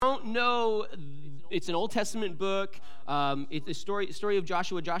don't know, it's an Old Testament book. It's the story of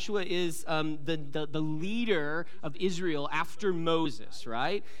Joshua. Joshua is the leader of Israel after Moses,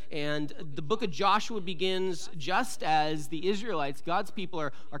 right? And the book of Joshua begins just as the Israelites, God's people,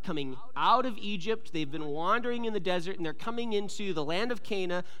 are coming out of Egypt. They've been wandering in the desert, and they're coming into the land of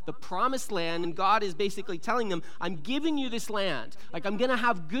Canaan, the promised land, and God is basically telling them, I'm giving you this land. Like, I'm going to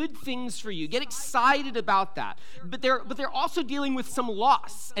have good things for you. Get excited about that. But they're also dealing with some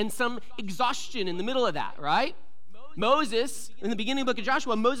loss and some exhaustion in the middle of that, right? Moses, in the beginning of the book of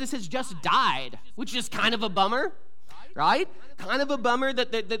Joshua, Moses has just died, which is kind of a bummer, right? Kind of a bummer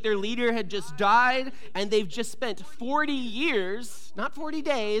that their leader had just died, and they've just spent 40 years, not 40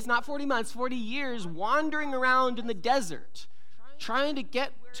 days, not 40 months, 40 years wandering around in the desert, trying to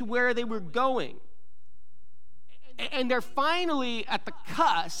get to where they were going. And they're finally at the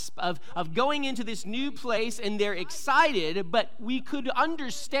cusp of going into this new place, and they're excited, but we could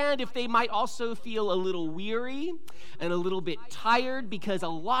understand if they might also feel a little weary and a little bit tired because a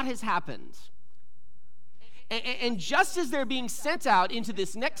lot has happened. And just as they're being sent out into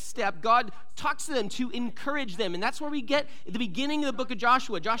this next step, God talks to them to encourage them. And that's where we get at the beginning of the book of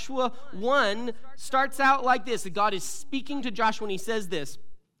Joshua. Joshua 1 starts out like this. God is speaking to Joshua, and he says this,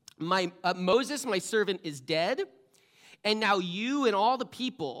 Moses, my servant, is dead. And now you and all the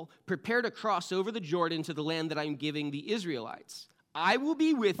people prepare to cross over the Jordan to the land that I'm giving the Israelites. I will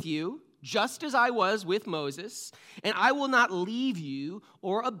be with you, just as I was with Moses, and I will not leave you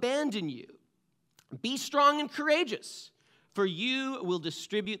or abandon you. Be strong and courageous, for you will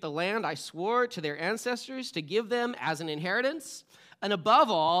distribute the land I swore to their ancestors to give them as an inheritance. And above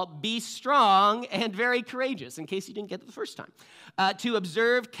all, be strong and very courageous, in case you didn't get it the first time, to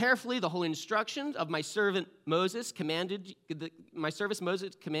observe carefully the whole instructions of my servant Moses commanded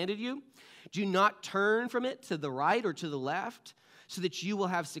you. Do not turn from it to the right or to the left, so that you will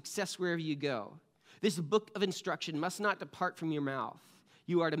have success wherever you go. This book of instruction must not depart from your mouth.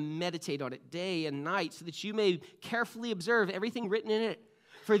 You are to meditate on it day and night, so that you may carefully observe everything written in it,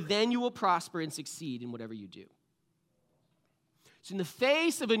 for then you will prosper and succeed in whatever you do. So in the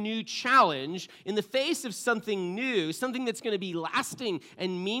face of a new challenge, in the face of something new, something that's going to be lasting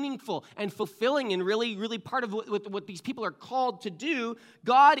and meaningful and fulfilling and really, really part of what these people are called to do,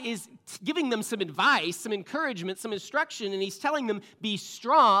 God is giving them some advice, some encouragement, some instruction, and he's telling them, be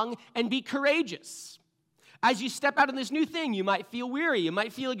strong and be courageous. As you step out in this new thing, you might feel weary, you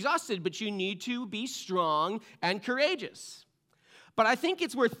might feel exhausted, but you need to be strong and courageous. But I think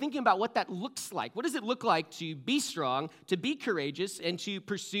it's worth thinking about what that looks like. What does it look like to be strong, to be courageous, and to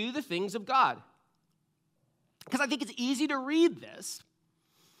pursue the things of God? Because I think it's easy to read this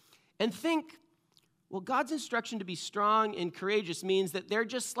and think, well, God's instruction to be strong and courageous means that they're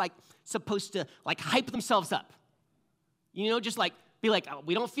just supposed to hype themselves up. You know, just be oh,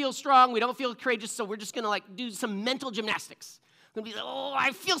 we don't feel strong, we don't feel courageous, so we're just going to do some mental gymnastics. Going to be oh,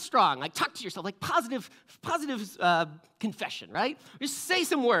 I feel strong. Talk to yourself, positive confession, right? Just say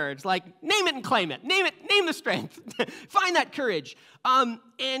some words, name it and claim it. Name the strength. Find that courage.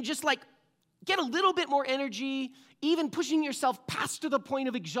 And just get a little bit more energy, even pushing yourself past to the point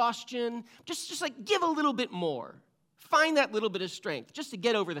of exhaustion. Just give a little bit more. Find that little bit of strength just to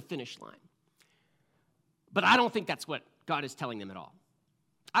get over the finish line. But I don't think that's what God is telling them at all.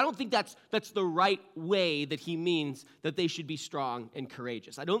 I don't think that's the right way that he means that they should be strong and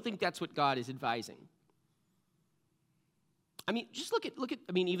courageous. I don't think that's what God is advising. Just look at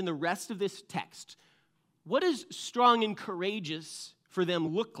even the rest of this text. What does strong and courageous for them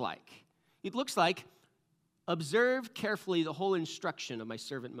look like? It looks like, observe carefully the whole instruction of my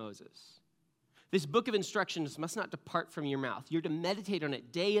servant Moses. This book of instructions must not depart from your mouth. You're to meditate on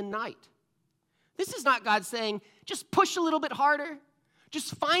it day and night. This is not God saying, just push a little bit harder.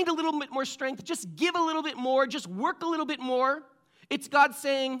 Just find a little bit more strength. Just give a little bit more. Just work a little bit more. It's God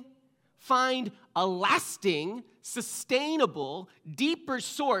saying, find a lasting, sustainable, deeper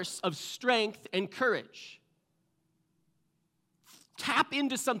source of strength and courage. Tap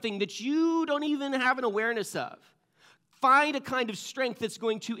into something that you don't even have an awareness of. Find a kind of strength that's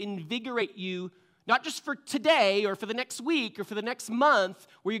going to invigorate you, not just for today or for the next week or for the next month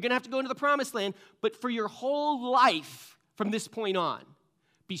where you're going to have to go into the promised land, but for your whole life from this point on.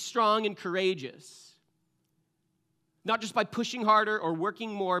 Be strong and courageous. Not just by pushing harder or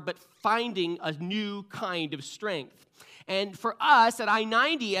working more, but finding a new kind of strength. And for us at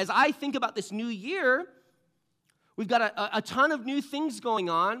I-90, as I think about this new year, we've got a ton of new things going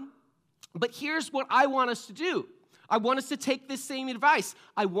on, but here's what I want us to do. I want us to take this same advice.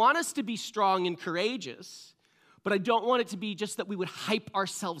 I want us to be strong and courageous, but I don't want it to be just that we would hype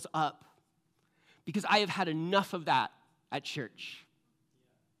ourselves up, because I have had enough of that at church.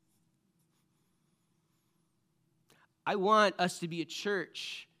 I want us to be a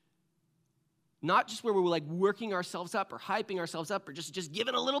church, not just where we're like working ourselves up or hyping ourselves up or just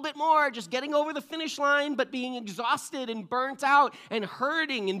giving a little bit more, just getting over the finish line, but being exhausted and burnt out and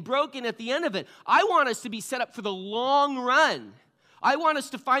hurting and broken at the end of it. I want us to be set up for the long run. I want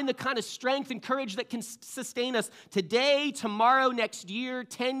us to find the kind of strength and courage that can sustain us today, tomorrow, next year,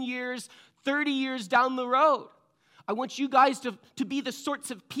 10 years, 30 years down the road. I want you guys to be the sorts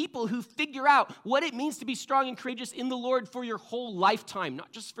of people who figure out what it means to be strong and courageous in the Lord for your whole lifetime,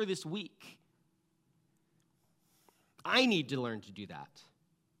 not just for this week. I need to learn to do that.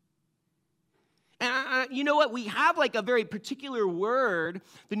 And you know what? We have like a very particular word.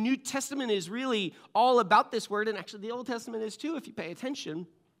 The New Testament is really all about this word, and actually the Old Testament is too, if you pay attention.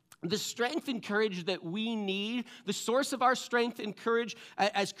 The strength and courage that we need, the source of our strength and courage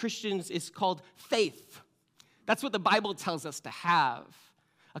as Christians is called faith. That's what the Bible tells us to have.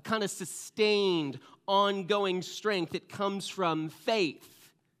 A kind of sustained, ongoing strength that comes from faith.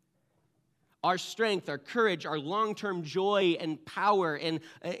 Our strength, our courage, our long-term joy and power and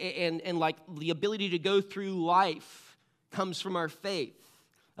like the ability to go through life comes from our faith.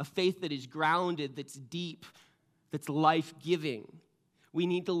 A faith that is grounded, that's deep, that's life-giving. We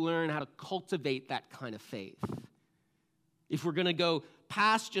need to learn how to cultivate that kind of faith. If we're going to go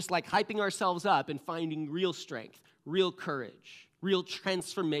past just like hyping ourselves up and finding real strength, real courage, real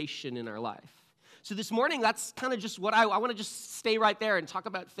transformation in our life. So this morning, that's kind of just what I want to just stay right there and talk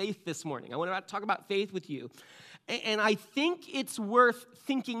about faith this morning. I want to talk about faith with you. And I think it's worth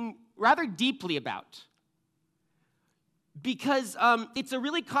thinking rather deeply about. Because it's a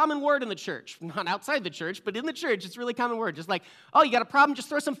really common word in the church. Not outside the church, but in the church, it's a really common word. Just like, oh, you got a problem, just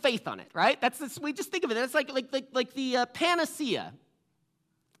throw some faith on it, right? We just think of it. It's like the panacea.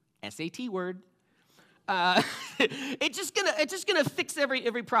 SAT word. It's just gonna fix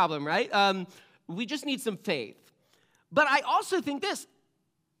every problem, right? We just need some faith. But I also think this.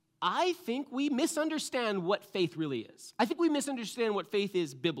 I think we misunderstand what faith really is. I think we misunderstand what faith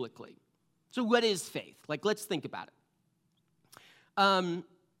is biblically. So what is faith? Like, let's think about it.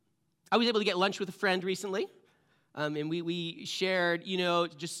 I was able to get lunch with a friend recently, and we shared,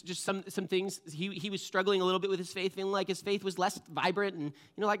 just some things. He was struggling a little bit with his faith, feeling like his faith was less vibrant and,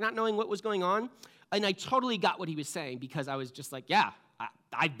 like not knowing what was going on. And I totally got what he was saying because I was just like, yeah,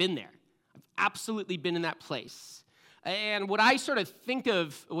 I've been there. I've absolutely been in that place. And what I sort of think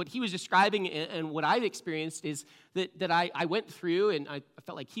of what he was describing and what I've experienced is that I went through and I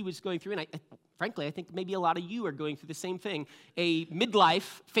felt like he was going through, and frankly, I think maybe a lot of you are going through the same thing, a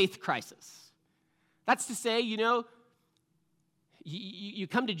midlife faith crisis. That's to say, you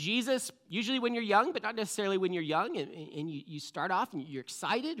come to Jesus usually when you're young, but not necessarily when you're young, and you start off and you're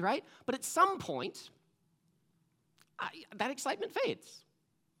excited, right? But at some point, that excitement fades.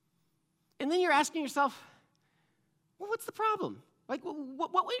 And then you're asking yourself, well, what's the problem? Like,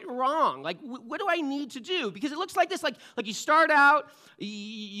 what went wrong? Like, what do I need to do? Because it looks like this, like you start out,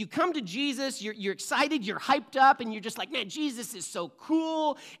 you come to Jesus, you're excited, you're hyped up, and you're just like, man, Jesus is so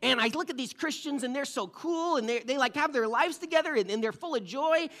cool. And I look at these Christians, and they're so cool, and they like have their lives together, and they're full of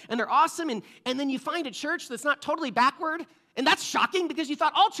joy, and they're awesome. And then you find a church that's not totally backward, and that's shocking because you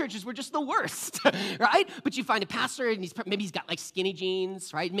thought all churches were just the worst, right? But you find a pastor, and maybe he's got like skinny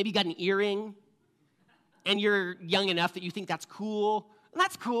jeans, right? Maybe he got an earring. And you're young enough that you think that's cool. And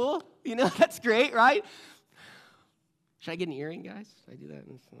that's cool. That's great, right? Should I get an earring, guys? Should I do that?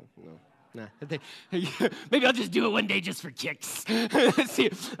 No. Nah. Maybe I'll just do it one day just for kicks.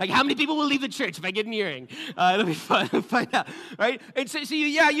 See, like how many people will leave the church if I get an earring? It'll be fun to find out, right? And so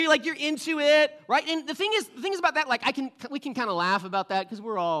you're into it, right? And the thing is about that, like we can kind of laugh about that because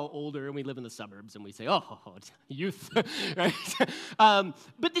we're all older and we live in the suburbs and we say, oh youth, right?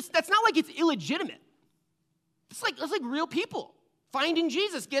 But that's not like it's illegitimate. It's like real people finding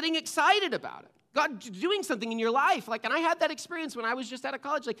Jesus, getting excited about it. God doing something in your life. And I had that experience when I was just out of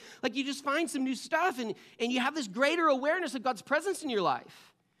college. Like you just find some new stuff and you have this greater awareness of God's presence in your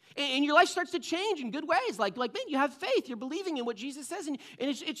life. And your life starts to change in good ways. Like man, you have faith. You're believing in what Jesus says and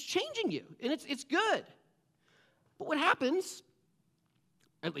it's changing you. And it's good. But what happens,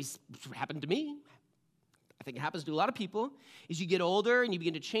 at least what happened to me, I think it happens to a lot of people, is you get older and you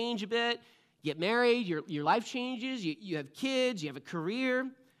begin to change a bit. You get married, your life changes, you have kids, you have a career.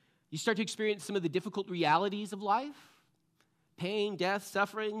 You start to experience some of the difficult realities of life. Pain, death,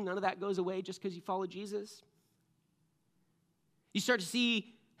 suffering, none of that goes away just because you follow Jesus. You start to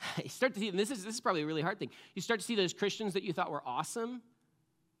see, and this is probably a really hard thing. You start to see those Christians that you thought were awesome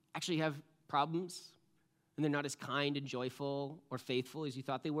actually have problems, and they're not as kind and joyful or faithful as you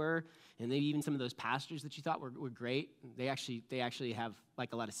thought they were. And maybe even some of those pastors that you thought were great, they actually have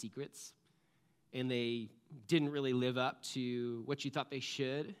like a lot of secrets. and they didn't really live up to what you thought they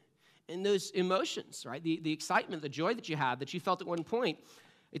should. And those emotions, right? The excitement, the joy that you had, that you felt at one point,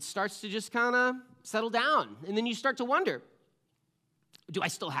 it starts to just kind of settle down. And then you start to wonder, do I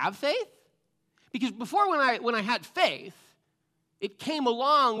still have faith? Because before when I had faith, it came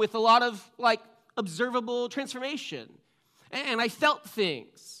along with a lot of observable transformation. And I felt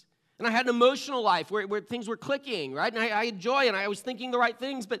things. And I had an emotional life where things were clicking, right? And I had joy and I was thinking the right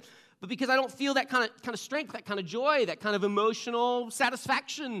things, but because I don't feel that kind of strength, that kind of joy, that kind of emotional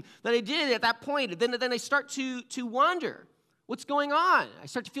satisfaction that I did at that point, then I start to wonder, what's going on? I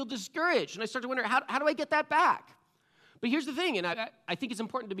start to feel discouraged, and I start to wonder, how do I get that back? But here's the thing, and I think it's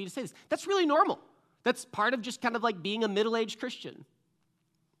important to me to say this. That's really normal. That's part of just kind of like being a middle-aged Christian.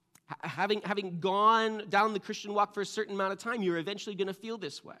 Having gone down the Christian walk for a certain amount of time, you're eventually going to feel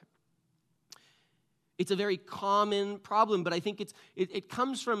this way. It's a very common problem, but I think it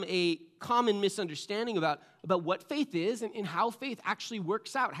comes from a common misunderstanding about what faith is and how faith actually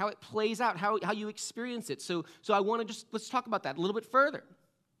works out, how it plays out, how you experience it. So I want to let's talk about that a little bit further.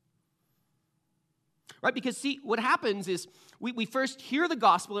 Right, because see, what happens is we first hear the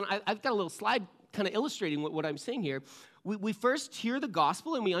gospel, and I've got a little slide kind of illustrating what I'm saying here. We first hear the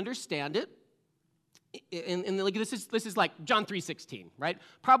gospel and we understand it, and this is like John 3:16, right?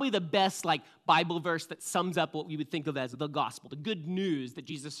 Probably the best Bible verse that sums up what we would think of as the gospel, the good news that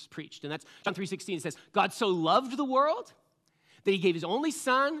Jesus preached, and that's John 3:16. It says, "God so loved the world that He gave His only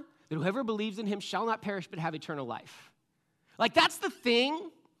Son, that whoever believes in Him shall not perish but have eternal life." That's the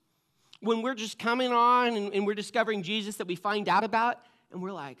thing. When we're just coming on and we're discovering Jesus that we find out about, and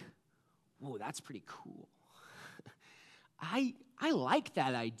we're like, whoa, that's pretty cool. I like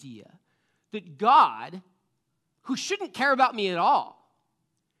that idea that God, who shouldn't care about me at all,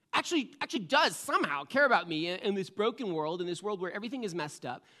 actually does somehow care about me in this broken world, in this world where everything is messed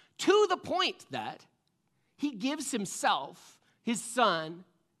up, to the point that He gives Himself, His Son,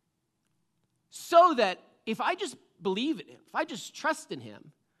 so that if I just believe in Him, if I just trust in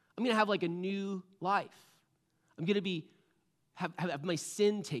Him, I'm going to have a new life. I'm going to have my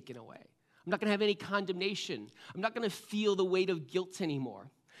sin taken away. I'm not going to have any condemnation. I'm not going to feel the weight of guilt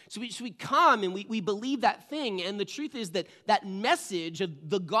anymore. So we come and we believe that thing, and the truth is that message of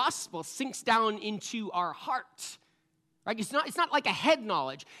the gospel sinks down into our heart. Right? It's not like a head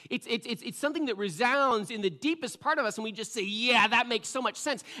knowledge. It's something that resounds in the deepest part of us, and we just say, yeah, that makes so much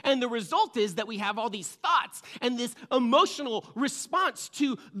sense. And the result is that we have all these thoughts and this emotional response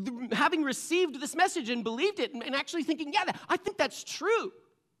to having received this message and believed it, and actually thinking, yeah, I think that's true.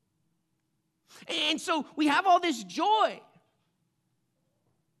 And so we have all this joy.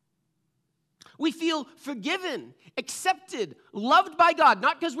 We feel forgiven, accepted, loved by God,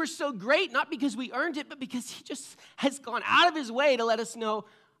 not because we're so great, not because we earned it, but because He just has gone out of His way to let us know,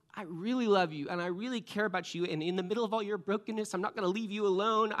 I really love you and I really care about you. And in the middle of all your brokenness, I'm not going to leave you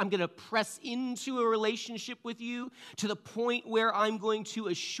alone. I'm going to press into a relationship with you to the point where I'm going to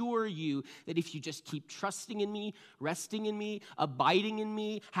assure you that if you just keep trusting in me, resting in me, abiding in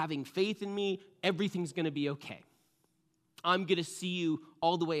me, having faith in me, everything's going to be okay. I'm going to see you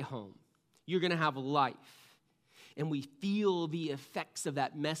all the way home. You're going to have life. And we feel the effects of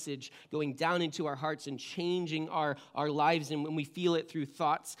that message going down into our hearts and changing our lives. And when we feel it through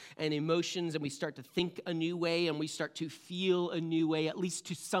thoughts and emotions, and we start to think a new way, and we start to feel a new way, at least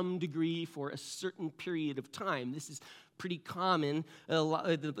to some degree for a certain period of time. This is pretty common in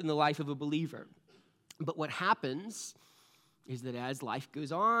the life of a believer. But what happens is that as life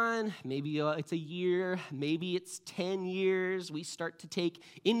goes on, maybe it's a year, maybe it's 10 years, we start to take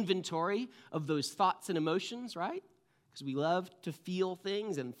inventory of those thoughts and emotions, right? Because we love to feel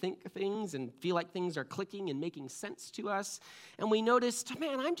things and think things and feel like things are clicking and making sense to us. And we noticed,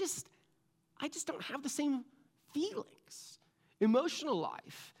 man, I just don't have the same feelings, emotional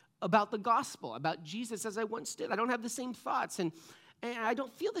life about the gospel, about Jesus as I once did. I don't have the same thoughts, and I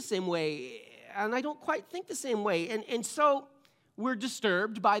don't feel the same way, and I don't quite think the same way. And so we're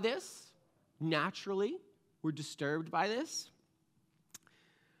disturbed by this. Naturally, we're disturbed by this.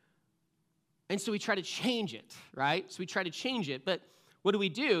 And so we try to change it, right? So we try to change it. But what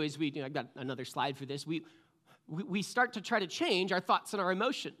do? Is I've got another slide for this. We start to try to change our thoughts and our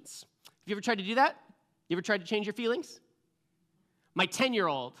emotions. Have you ever tried to do that? You ever tried to change your feelings? My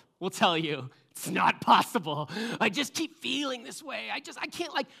 10-year-old will tell you it's not possible. I just keep feeling this way. I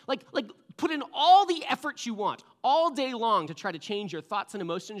can't put in all the effort you want all day long to try to change your thoughts and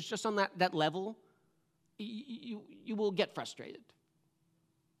emotions just on that level. You will get frustrated.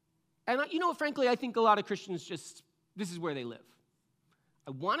 And frankly, I think a lot of Christians this is where they live.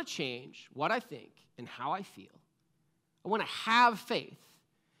 I want to change what I think and how I feel. I want to have faith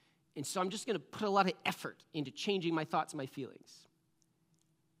And so I'm just going to put a lot of effort into changing my thoughts and my feelings.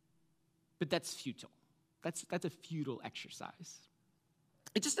 But that's futile. That's a futile exercise.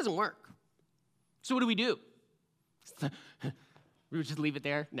 It just doesn't work. So what do? We just leave it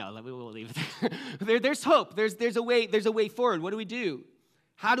there? No, we will leave it there. There's hope. There's a way forward. What do?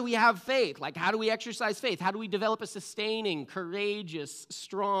 How do we have faith? Like, how do we exercise faith? How do we develop a sustaining, courageous,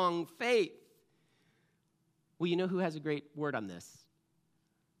 strong faith? Well, you know who has a great word on this?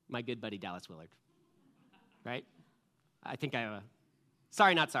 My good buddy Dallas Willard. Right? I think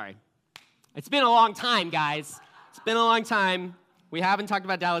sorry, not sorry. It's been a long time, guys. It's been a long time. We haven't talked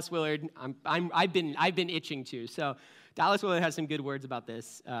about Dallas Willard. I've been itching to. So Dallas Willard has some good words about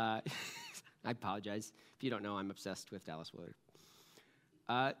this. I apologize. If you don't know, I'm obsessed with Dallas Willard.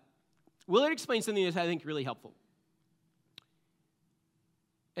 Willard explains something that's, I think, really helpful.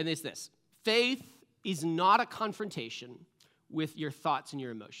 And it's this. Faith is not a confrontation with your thoughts and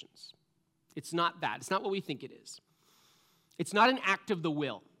your emotions. It's not that. It's not what we think it is. It's not an act of the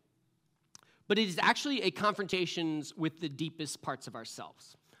will. But it is actually a confrontation with the deepest parts of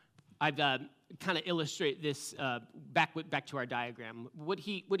ourselves. I've kind of illustrate this back to our diagram. What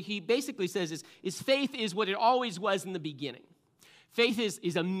he basically says is faith is what it always was in the beginning. Faith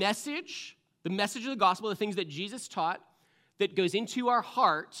is a message, the message of the gospel, the things that Jesus taught that goes into our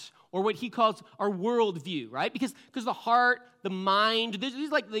heart, or what he calls our worldview, right? Because the heart, the mind,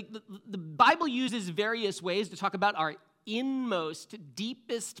 the Bible uses various ways to talk about our inmost,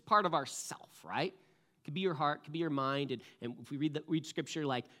 deepest part of ourself, right? It could be your heart, it could be your mind, and if we read scripture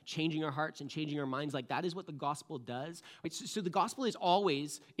like changing our hearts and changing our minds, like that is what the gospel does. Right? So the gospel is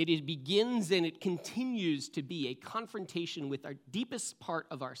always, it begins and it continues to be a confrontation with our deepest part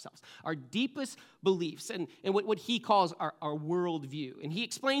of ourselves, our deepest beliefs, and what he calls our worldview. And he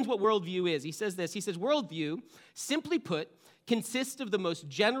explains what worldview is. He says this, he says, worldview, simply put, consists of the most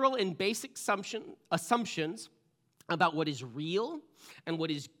general and basic assumptions about what is real and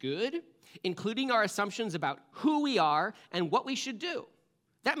what is good, including our assumptions about who we are and what we should do.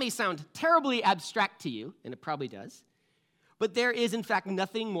 That may sound terribly abstract to you, and it probably does, but there is, in fact,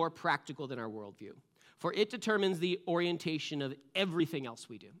 nothing more practical than our worldview, for it determines the orientation of everything else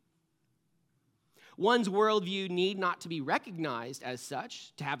we do. One's worldview need not to be recognized as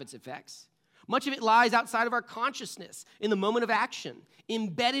such to have its effects. Much of it lies outside of our consciousness, in the moment of action,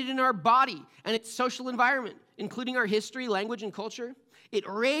 embedded in our body and its social environment, including our history, language, and culture. It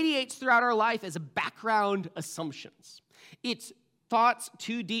radiates throughout our life as background assumptions. It's thoughts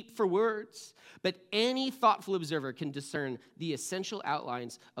too deep for words, but any thoughtful observer can discern the essential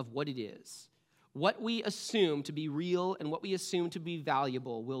outlines of what it is. What we assume to be real and what we assume to be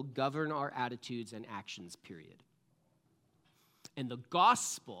valuable will govern our attitudes and actions, period. And the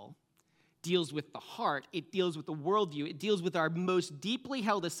gospel deals with the heart, it deals with the worldview, it deals with our most deeply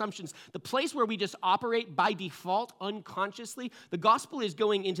held assumptions. The place where we just operate by default unconsciously, the gospel is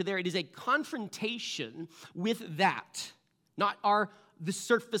going into there. It is a confrontation with that, not the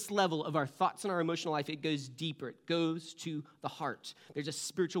surface level of our thoughts and our emotional life. It goes deeper. It goes to the heart. There's a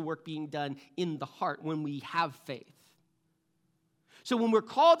spiritual work being done in the heart when we have faith. So when we're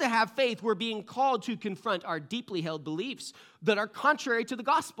called to have faith, we're being called to confront our deeply held beliefs that are contrary to the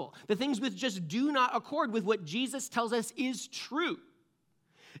gospel, the things which just do not accord with what Jesus tells us is true.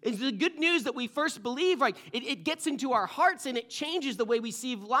 It's the good news that we first believe, right? It gets into our hearts and it changes the way we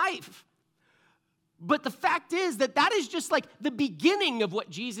see life. But the fact is that is just like the beginning of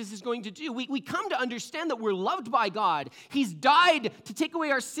what Jesus is going to do. We come to understand that we're loved by God. He's died to take away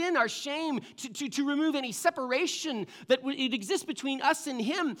our sin, our shame, to remove any separation that it exists between us and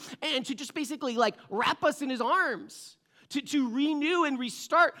him, and to just basically like wrap us in his arms, to renew and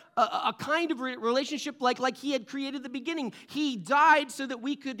restart a kind of relationship like he had created at the beginning. He died so that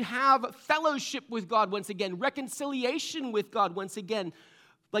we could have fellowship with God once again, reconciliation with God once again.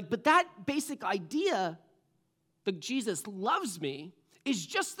 But that basic idea that Jesus loves me is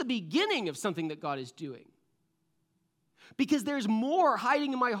just the beginning of something that God is doing. Because there's more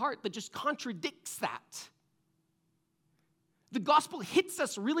hiding in my heart that just contradicts that. The gospel hits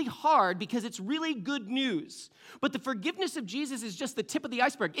us really hard because it's really good news. But the forgiveness of Jesus is just the tip of the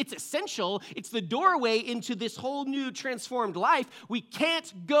iceberg. It's essential. It's the doorway into this whole new transformed life. We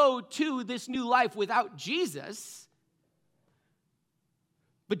can't go to this new life without Jesus.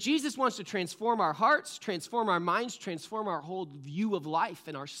 But Jesus wants to transform our hearts, transform our minds, transform our whole view of life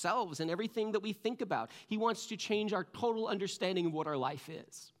and ourselves and everything that we think about. He wants to change our total understanding of what our life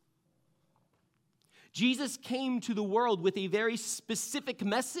is. Jesus came to the world with a very specific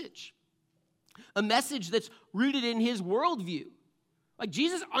message, a message that's rooted in his worldview, Like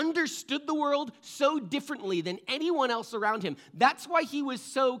Jesus understood the world so differently than anyone else around him. That's why he was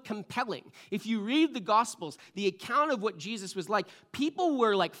so compelling. If you read the Gospels, the account of what Jesus was like, people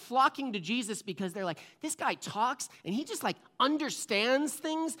were like flocking to Jesus because they're like, this guy talks and he just like understands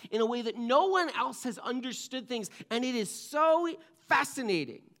things in a way that no one else has understood things. And it is so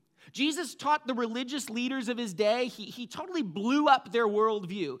fascinating. Jesus taught the religious leaders of his day. He totally blew up their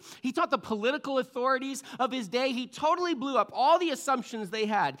worldview. He taught the political authorities of his day. He totally blew up all the assumptions they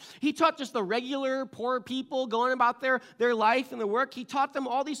had. He taught just the regular poor people going about their life and their work. He taught them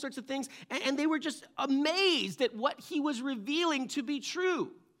all these sorts of things, and they were just amazed at what he was revealing to be true.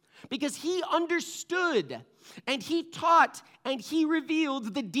 Because he understood, and he taught, and he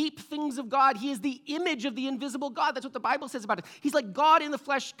revealed the deep things of God. He is the image of the invisible God. That's what the Bible says about it. He's like God in the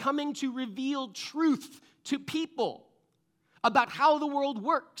flesh coming to reveal truth to people about how the world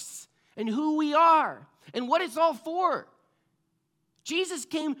works and who we are and what it's all for. Jesus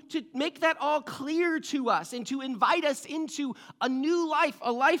came to make that all clear to us and to invite us into a new life,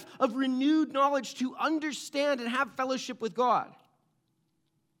 a life of renewed knowledge to understand and have fellowship with God.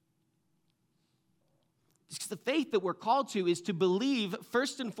 Because the faith that we're called to is to believe,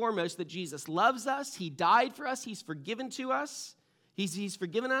 first and foremost, that Jesus loves us, he died for us, he's forgiven to us, he's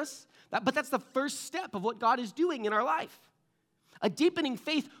forgiven us. But that's the first step of what God is doing in our life. A deepening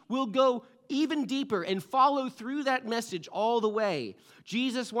faith will go even deeper and follow through that message all the way.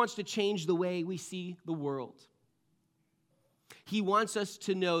 Jesus wants to change the way we see the world. He wants us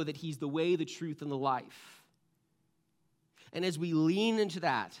to know that he's the way, the truth, and the life. And as we lean into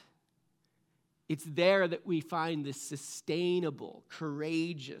that, it's there that we find this sustainable,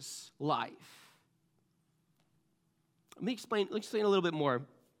 courageous life. Let me explain a little bit more.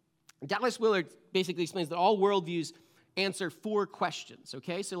 Dallas Willard basically explains that all worldviews answer 4 questions,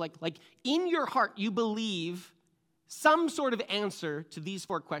 okay? So like in your heart, you believe some sort of answer to these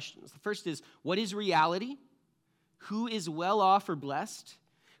 4 questions. The first is, what is reality? Who is well off or blessed?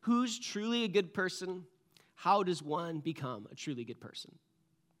 Who's truly a good person? How does one become a truly good person?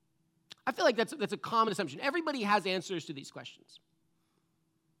 I feel like that's a common assumption. Everybody has answers to these questions.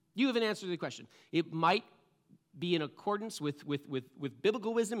 You have an answer to the question. It might be in accordance with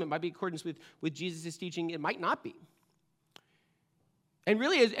biblical wisdom. It might be in accordance with Jesus' teaching. It might not be. And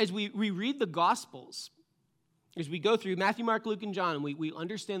really, as we read the Gospels, as we go through Matthew, Mark, Luke, and John, and we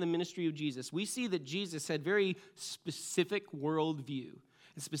understand the ministry of Jesus, we see that Jesus had very specific worldview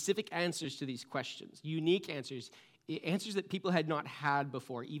and specific answers to these questions, unique answers that people had not had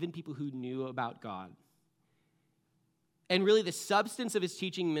before, even people who knew about God. And really the substance of his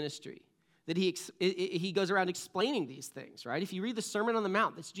teaching ministry, that he goes around explaining these things, right? If you read the Sermon on the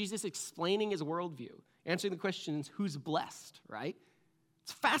Mount, that's Jesus explaining his worldview, answering the questions, who's blessed, right?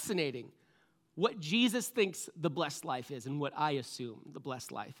 It's fascinating what Jesus thinks the blessed life is and what I assume the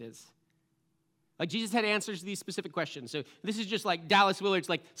blessed life is. Like Jesus had answers to these specific questions. So this is just like Dallas Willard's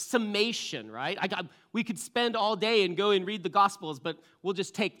like summation, right? We could spend all day and go and read the Gospels, but we'll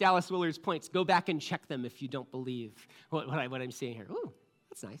just take Dallas Willard's points. Go back and check them if you don't believe what I'm seeing here. Ooh,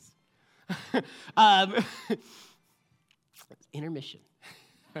 that's nice. Intermission.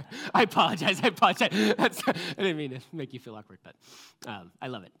 I apologize. I didn't mean to make you feel awkward, but I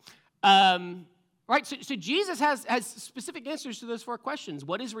love it. Right, so Jesus has specific answers to those 4 questions.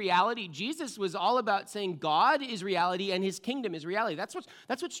 What is reality? Jesus was all about saying God is reality and his kingdom is reality. That's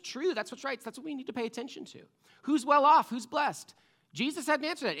what's true. That's what's right. That's what we need to pay attention to. Who's well off? Who's blessed? Jesus had an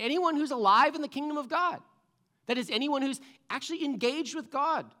answer to that. Anyone who's alive in the kingdom of God. That is, anyone who's actually engaged with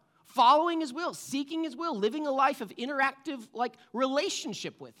God, following his will, seeking his will, living a life of interactive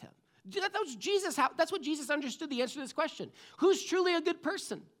relationship with him. That was Jesus. That's what Jesus understood the answer to this question. Who's truly a good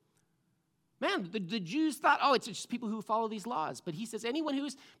person? Man, the Jews thought, it's just people who follow these laws. But he says anyone who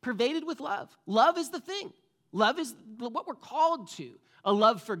is pervaded with love. Love is the thing. Love is what we're called to. A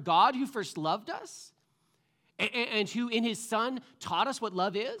love for God who first loved us and who in his Son taught us what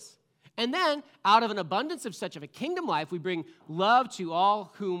love is. And then out of an abundance of such of a kingdom life, we bring love to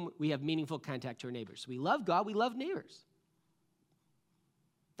all whom we have meaningful contact to our neighbors. We love God, we love neighbors.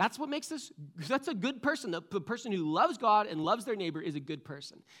 That's what makes us, that's a good person. The person who loves God and loves their neighbor is a good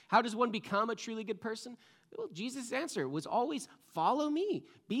person. How does one become a truly good person? Well, Jesus' answer was always, follow me,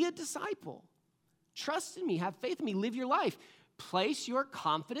 be a disciple, trust in me, have faith in me, live your life. Place your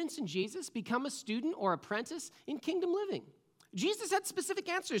confidence in Jesus, become a student or apprentice in kingdom living. Jesus had specific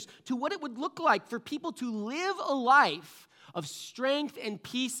answers to what it would look like for people to live a life of strength and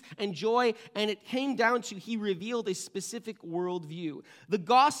peace and joy, and it came down to he revealed a specific worldview. The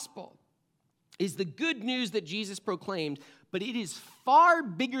gospel is the good news that Jesus proclaimed, but it is far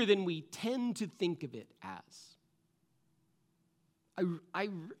bigger than we tend to think of it as. I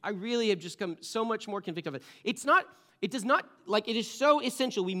really have just come so much more convicted of it. It is so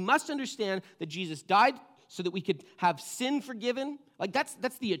essential. We must understand that Jesus died so that we could have sin forgiven. Like that's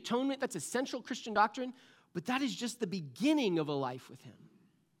the atonement. That's essential Christian doctrine. But that is just the beginning of a life with him.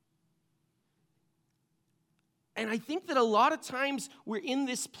 And I think that a lot of times we're in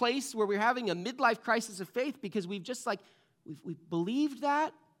this place where we're having a midlife crisis of faith because we've just we've believed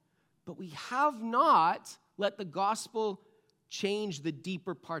that, but we have not let the gospel change the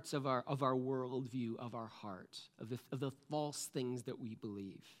deeper parts of our worldview, of our heart, of the false things that we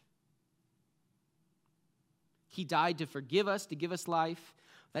believe. He died to forgive us, to give us life.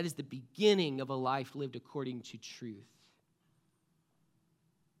 That is the beginning of a life lived according to truth.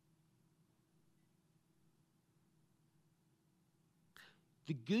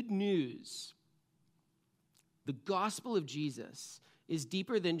 The good news, the gospel of Jesus, is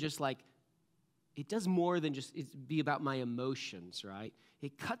deeper than just it does more than just be about my emotions, right?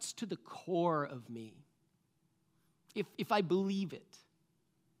 It cuts to the core of me. If I believe it.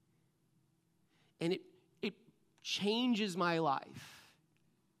 And it changes my life.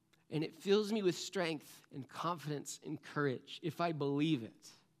 And it fills me with strength and confidence and courage if I believe it.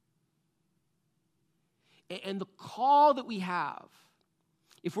 And the call that we have,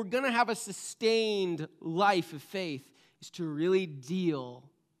 if we're going to have a sustained life of faith, is to really deal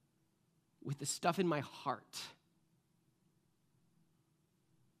with the stuff in my heart.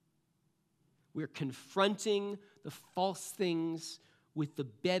 We're confronting the false things with the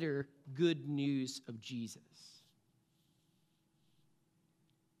better good news of Jesus.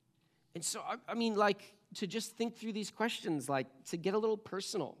 And so, to just think through these questions, to get a little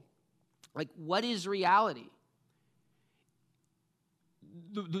personal. What is reality?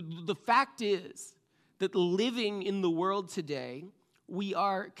 The fact is that living in the world today, we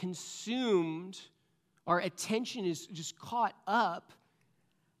are consumed, our attention is just caught up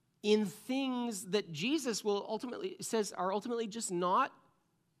in things that Jesus says are ultimately just not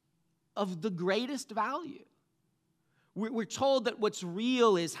of the greatest value. We're told that what's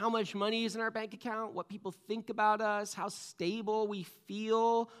real is how much money is in our bank account, what people think about us, how stable we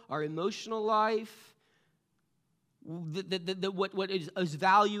feel, our emotional life. What is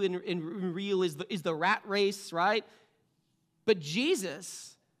value and real is the rat race, right? But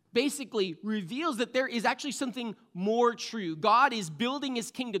Jesus basically reveals that there is actually something more true. God is building his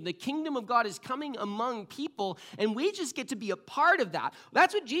kingdom. The kingdom of God is coming among people, and we just get to be a part of that.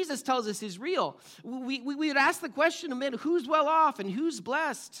 That's what Jesus tells us is real. We would ask the question, man, who's well off and who's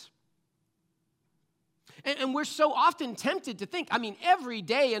blessed? And we're so often tempted to think, every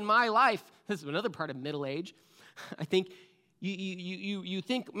day in my life, this is another part of middle age, I think you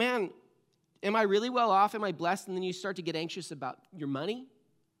think, man, am I really well off? Am I blessed? And then you start to get anxious about your money.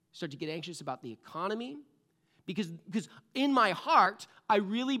 Start to get anxious about the economy. Because in my heart, I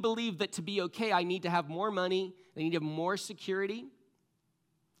really believe that to be okay, I need to have more money. I need to have more security.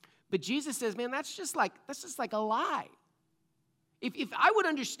 But Jesus says, man, that's just like a lie. If I would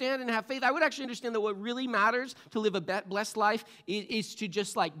understand and have faith, I would actually understand that what really matters to live a blessed life is to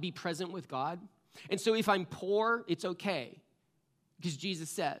just be present with God. And so if I'm poor, it's okay. Because Jesus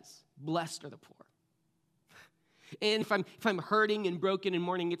says, blessed are the poor. And if I'm hurting and broken and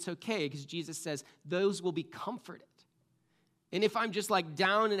mourning, it's okay. Because Jesus says, those will be comforted. And if I'm just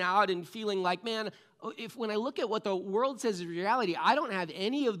down and out and feeling man, when I look at what the world says is reality, I don't have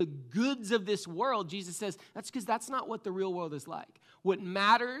any of the goods of this world, Jesus says, that's because that's not what the real world is like. What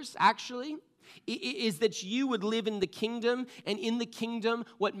matters, actually, is that you would live in the kingdom, and in the kingdom,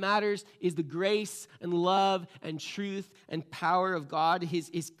 what matters is the grace and love and truth and power of God,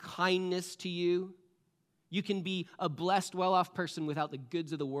 his kindness to you. You can be a blessed, well-off person without the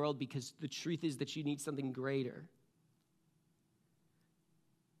goods of the world because the truth is that you need something greater.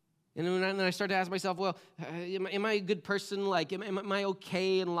 And then I start to ask myself, well, am I a good person? Am I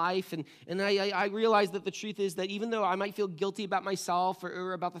okay in life? And I realize that the truth is that even though I might feel guilty about myself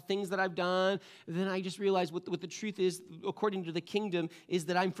or about the things that I've done, then I just realize what the truth is, according to the kingdom, is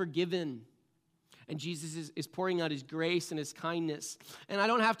that I'm forgiven. And Jesus is pouring out his grace and his kindness. And I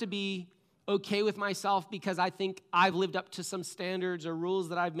don't have to be okay with myself because I think I've lived up to some standards or rules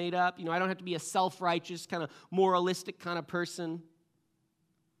that I've made up. I don't have to be a self-righteous, kind of moralistic kind of person.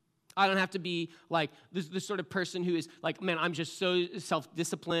 I don't have to be this sort of person who is man, I'm just so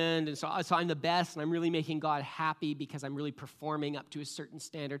self-disciplined, and so I'm the best, and I'm really making God happy because I'm really performing up to a certain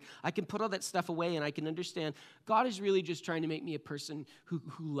standard. I can put all that stuff away, and I can understand God is really just trying to make me a person who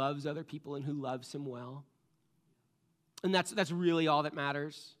loves other people and who loves him well. And that's really all that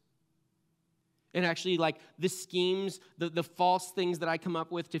matters. And actually, the schemes, the false things that I come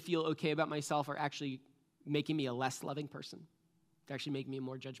up with to feel okay about myself are actually making me a less loving person. to actually make me a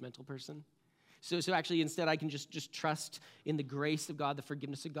more judgmental person. So actually, instead, I can just trust in the grace of God, the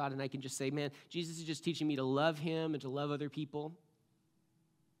forgiveness of God, and I can just say, man, Jesus is just teaching me to love him and to love other people.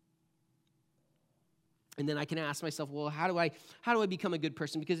 And then I can ask myself, well, how do I become a good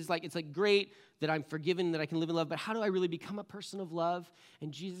person? Because it's like great that I'm forgiven, that I can live in love, but how do I really become a person of love?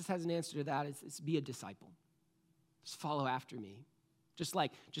 And Jesus has an answer to that. It's be a disciple. Just follow after me. Just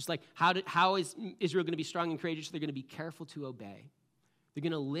like how is Israel going to be strong and courageous? They're going to be careful to obey. They're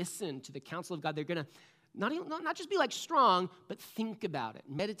going to listen to the counsel of God. They're going to not just be like strong, but think about it.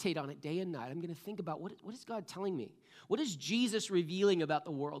 Meditate on it day and night. I'm going to think about what is God telling me? What is Jesus revealing about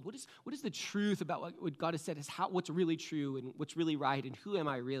the world? What is the truth about what God has said is what's really true and what's really right and who am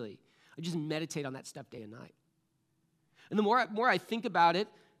I really? I just meditate on that stuff day and night. And the more I think about it,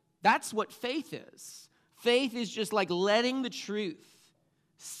 that's what faith is. Faith is just like letting the truth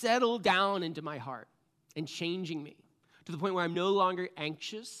settle down into my heart and changing me to the point where I'm no longer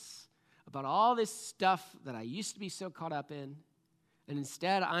anxious about all this stuff that I used to be so caught up in. And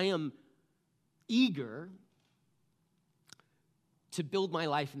instead, I am eager to build my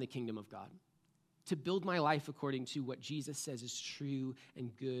life in the kingdom of God, to build my life according to what Jesus says is true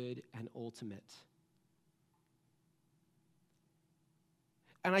and good and ultimate.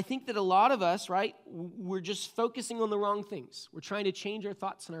 And I think that a lot of us, right, we're just focusing on the wrong things. We're trying to change our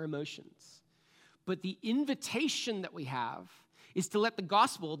thoughts and our emotions. But the invitation that we have is to let the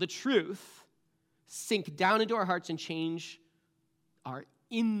gospel, the truth, sink down into our hearts and change our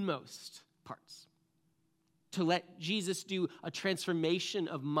inmost parts. To let Jesus do a transformation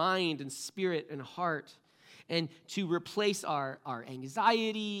of mind and spirit and heart, and to replace our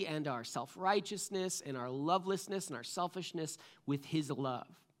anxiety and our self-righteousness and our lovelessness and our selfishness with his love.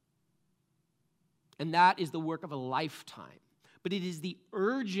 And that is the work of a lifetime. But it is the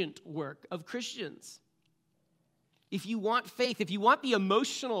urgent work of Christians. If you want faith, if you want the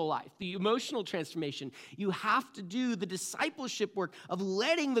emotional life, the emotional transformation, you have to do the discipleship work of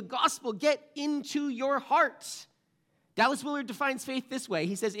letting the gospel get into your heart. Dallas Willard defines faith this way.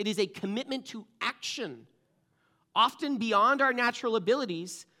 He says it is a commitment to action, often beyond our natural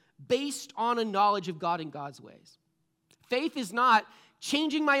abilities, based on a knowledge of God and God's ways. Faith is not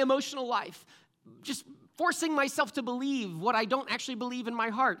changing my emotional life, just forcing myself to believe what I don't actually believe in my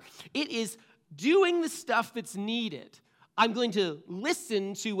heart. It is doing the stuff that's needed. I'm going to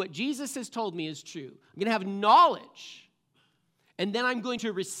listen to what Jesus has told me is true. I'm going to have knowledge. And then I'm going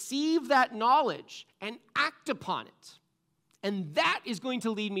to receive that knowledge and act upon it. And that is going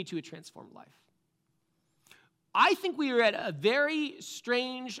to lead me to a transformed life. I think we are at a very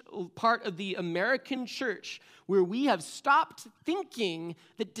strange part of the American church where we have stopped thinking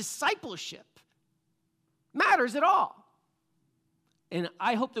that discipleship matters at all. And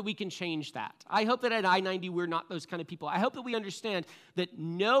I hope that we can change that. I hope that at I-90 we're not those kind of people. I hope that we understand that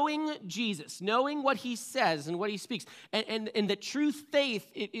knowing Jesus, knowing what he says and what he speaks, and that true faith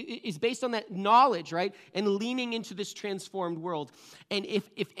is based on that knowledge, right? And leaning into this transformed world. And if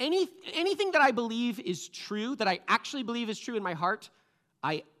anything that I believe is true, that I actually believe is true in my heart,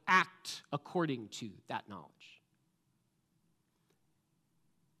 I act according to that knowledge.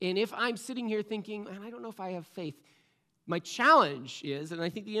 And if I'm sitting here thinking, and I don't know if I have faith, my challenge is, and I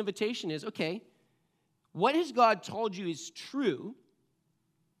think the invitation is, okay, what has God told you is true?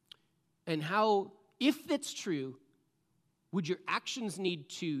 And how, if that's true, would your actions need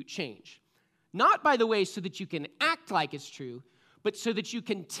to change? Not, by the way, so that you can act like it's true, but so that you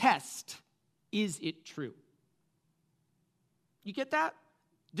can test, is it true? You get that?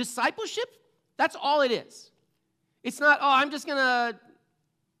 Discipleship, that's all it is. It's not, I'm just going to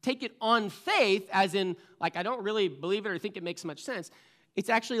take it on faith, as in, like, I don't really believe it or think it makes much sense. It's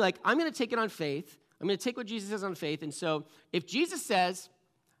actually like, I'm going to take it on faith. I'm going to take what Jesus says on faith. And so if Jesus says,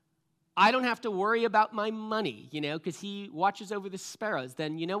 I don't have to worry about my money, because he watches over the sparrows,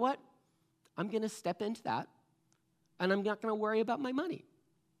 then you know what? I'm going to step into that, and I'm not going to worry about my money.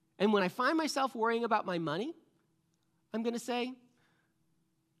 And when I find myself worrying about my money, I'm going to say,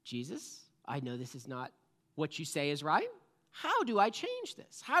 Jesus, I know this is not what you say is right. How do I change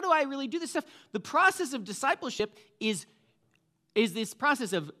this? How do I really do this stuff? The process of discipleship is this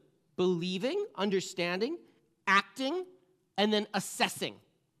process of believing, understanding, acting, and then assessing.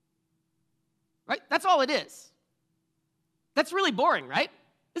 Right? That's all it is. That's really boring, right?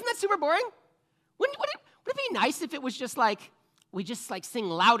 Isn't that super boring? Would it be nice if it was just like, we just like sing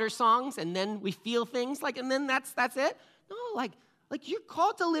louder songs and then we feel things, and then that's it? No, like you're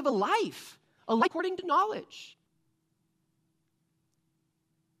called to live a life according to knowledge.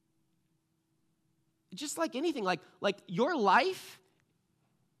 Just like anything, like your life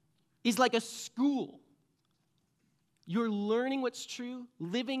is like a school. you're learning what's true,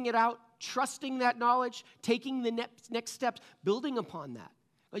 living it out, trusting that knowledge, taking the next steps, building upon that.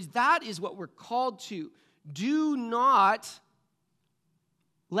 Because that is what we're called to. Do not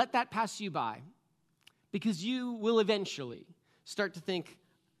let that pass you by, because you will eventually start to think,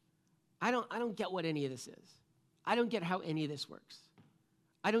 I don't get what any of this is. I don't get how any of this works.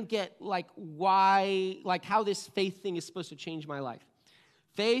 I don't get how this faith thing is supposed to change my life.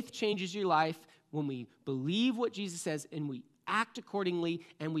 Faith changes your life when we believe what Jesus says and we act accordingly,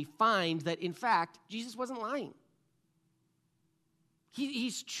 and we find that, in fact, Jesus wasn't lying.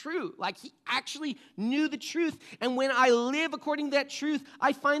 He's true. Like, he actually knew the truth. And when I live according to that truth,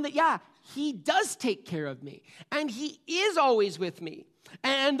 I find that, yeah, he does take care of me. And he is always with me.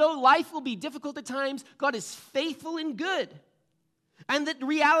 And though life will be difficult at times, God is faithful and good. And that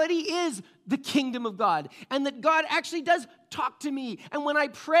reality is the kingdom of God. And that God actually does talk to me. And when I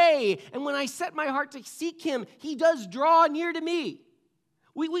pray and when I set my heart to seek him, he does draw near to me.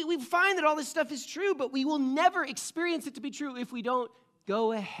 We find that all this stuff is true, but we will never experience it to be true if we don't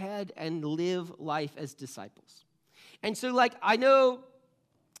go ahead and live life as disciples. And so, I know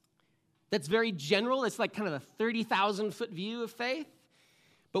that's very general. It's like kind of a 30,000-foot view of faith.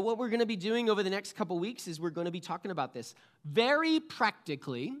 But what we're going to be doing over the next couple weeks is we're going to be talking about this. Very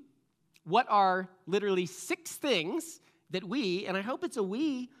practically, what are literally 6 things that we, and I hope it's a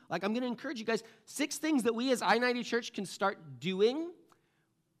we, I'm going to encourage you guys, 6 things that we as I-90 Church can start doing,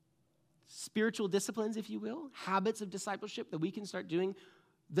 spiritual disciplines, if you will, habits of discipleship that we can start doing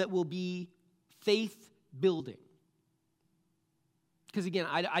that will be faith building. Because again,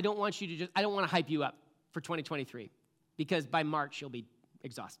 I don't want you to I don't want to hype you up for 2023, because by March you'll be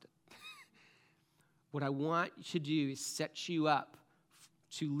exhausted. What I want you to do is set you up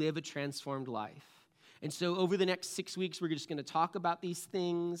to live a transformed life. And so over the next 6 weeks, we're just going to talk about these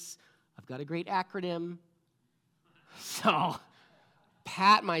things. I've got a great acronym. So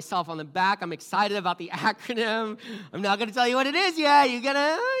pat myself on the back. I'm excited about the acronym. I'm not going to tell you what it is yet. You'll be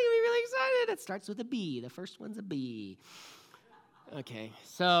really excited. It starts with a B. The first one's a B. Okay.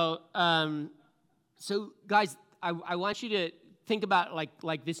 So guys, I want you to think about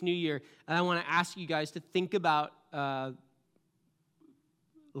like this new year, and I want to ask you guys to think about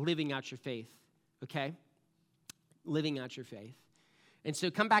living out your faith, okay? Living out your faith. And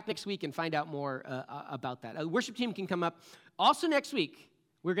so come back next week and find out more about that. Worship team can come up. Also next week,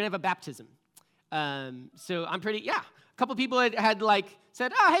 we're going to have a baptism. So I'm a couple people had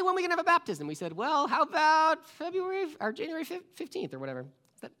said, oh, hey, when are we going to have a baptism? We said, well, how about February or January 15th or whatever?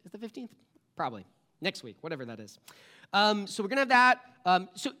 Is the 15th? Probably. Next week, whatever that is. So we're going to have that.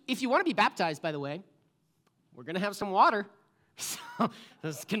 So if you want to be baptized, by the way, we're going to have some water. So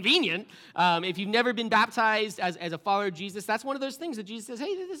that's convenient. If you've never been baptized as a follower of Jesus, that's one of those things that Jesus says,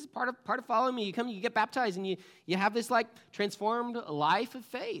 hey, this is part of following me. You get baptized, and you have this transformed life of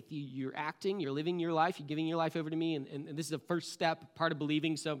faith. You're acting, you're living your life, you're giving your life over to me, and this is a first step, part of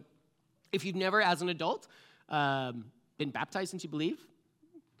believing. So if you've never, as an adult, been baptized since you believe,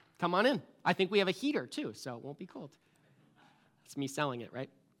 come on in. I think we have a heater, too, so it won't be cold. It's me selling it, right?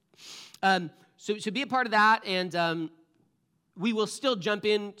 So be a part of that, and we will still jump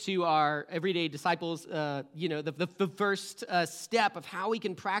into our everyday disciples, the first step of how we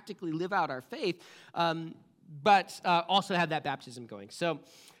can practically live out our faith, but also have that baptism going. So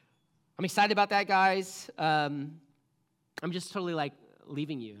I'm excited about that, guys. I'm just totally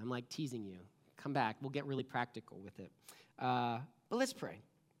leaving you. I'm teasing you. Come back. We'll get really practical with it. But let's pray.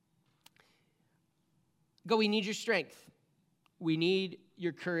 God, we need your strength. We need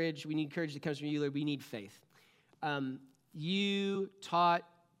your courage. We need courage that comes from you, Lord. We need faith. You taught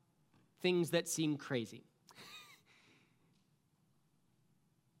things that seem crazy.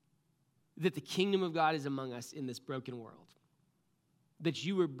 That the kingdom of God is among us in this broken world. That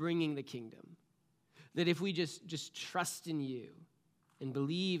you are bringing the kingdom. That if we just trust in you and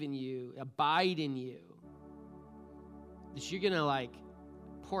believe in you, abide in you, that you're going to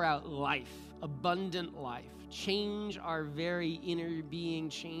pour out life, abundant life, change our very inner being,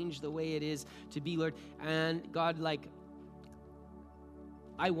 change the way it is to be, Lord. And God,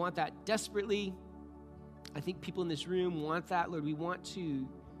 I want that desperately. I think people in this room want that, Lord. We want to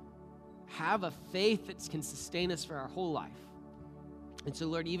have a faith that can sustain us for our whole life. And so,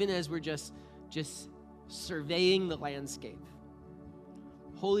 Lord, even as we're just surveying the landscape,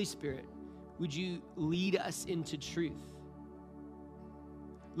 Holy Spirit, would you lead us into truth?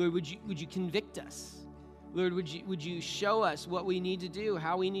 Lord, would you convict us? Lord, would you show us what we need to do,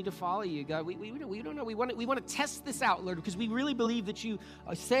 how we need to follow you, God? We don't know. We want to test this out, Lord, because we really believe that you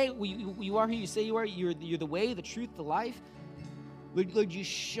say you are who you say you are. You're the way, the truth, the life. Lord, you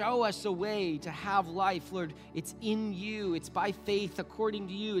show us a way to have life. Lord, it's in you. It's by faith according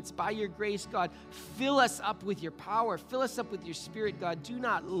to you. It's by your grace, God. Fill us up with your power. Fill us up with your spirit, God. Do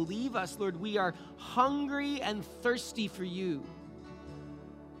not leave us, Lord. We are hungry and thirsty for you.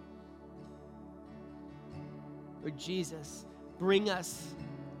 Lord Jesus, bring us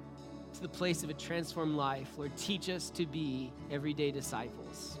to the place of a transformed life. Lord, teach us to be everyday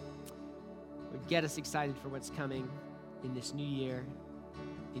disciples. Lord, get us excited for what's coming in this new year.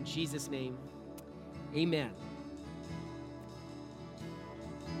 In Jesus' name, amen.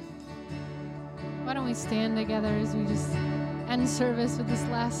 Why don't we stand together as we just end service with this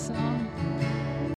last song?